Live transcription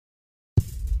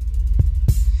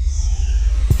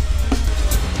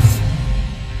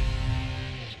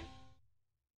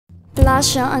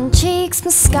blush on cheeks,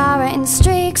 mascara in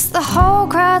streaks. The whole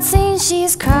crowd sees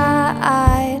she's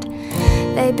cried.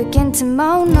 They begin to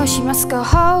moan, no, she must go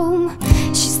home.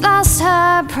 She's lost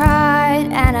her pride,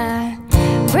 and her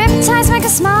riptides make her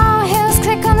smile. Heels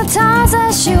click on the tiles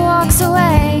as she walks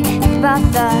away. But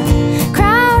the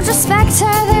crowd respect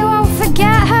her, they won't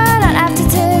forget her, not after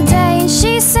today. And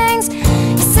she sings,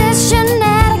 "Yes, it's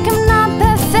genetic, I'm not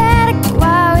pathetic.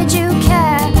 Why would you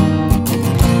care?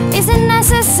 Is it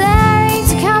necessary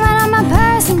to comment on my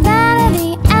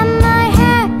personality and my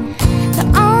hair? The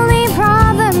only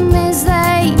problem is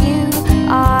that you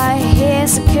are here,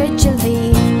 so could you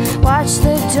leave? Watch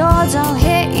the door, don't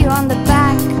hit you on the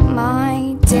back,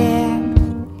 my dear."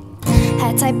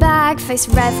 Hair tied back, face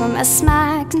red from a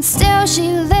smack, and still she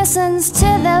listens to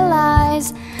their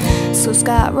lies. School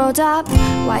skirt rolled up,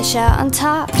 white shirt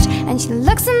untucked, and she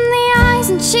looks in the eyes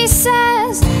and she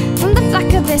says, "From the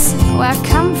black abyss where I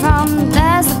come from,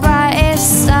 there's the brightest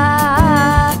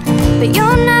star. But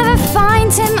you'll never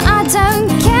find him, I don't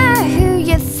care who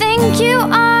you think you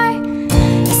are.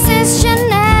 This is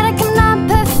genetic, I'm not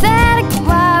pathetic.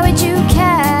 Why would you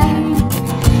care?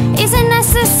 Is it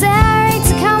necessary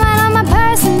to comment on my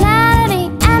personality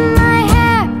and my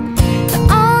hair? The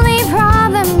only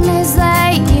problem is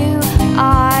that you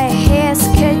are here, so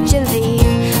could you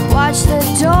leave? Watch the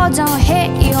door, don't hit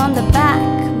you on the back,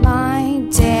 my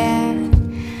dear."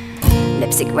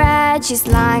 Lipstick red, she's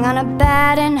lying on a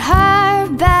bed in her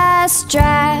best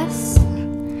dress.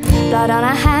 Blood on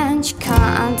her hand, she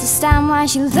can't understand why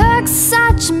she looks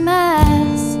such a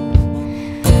mess.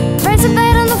 Braids are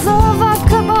laid on the floor,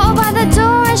 vodka bottle by the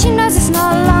door, and she knows it's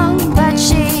not long, but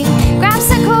she grabs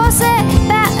her corset,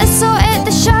 better sort it,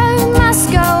 the show must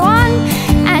go on.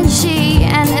 And she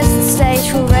enters the stage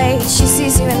full rage, she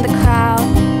sees you in the crowd,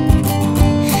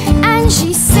 and she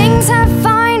sings her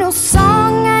final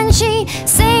song, and she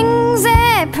sings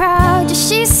it proud.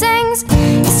 She sings,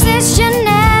 "Yes, it's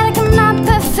genetic, I'm not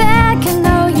pathetic, I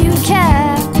know you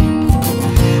care.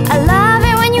 I love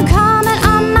it when you comment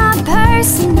on my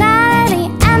personality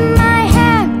and my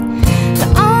hair. The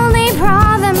only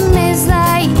problem is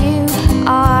that you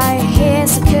are here,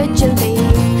 so could you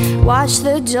leave? Watch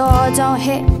the door, don't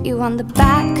hit you on the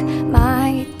back,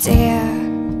 my dear."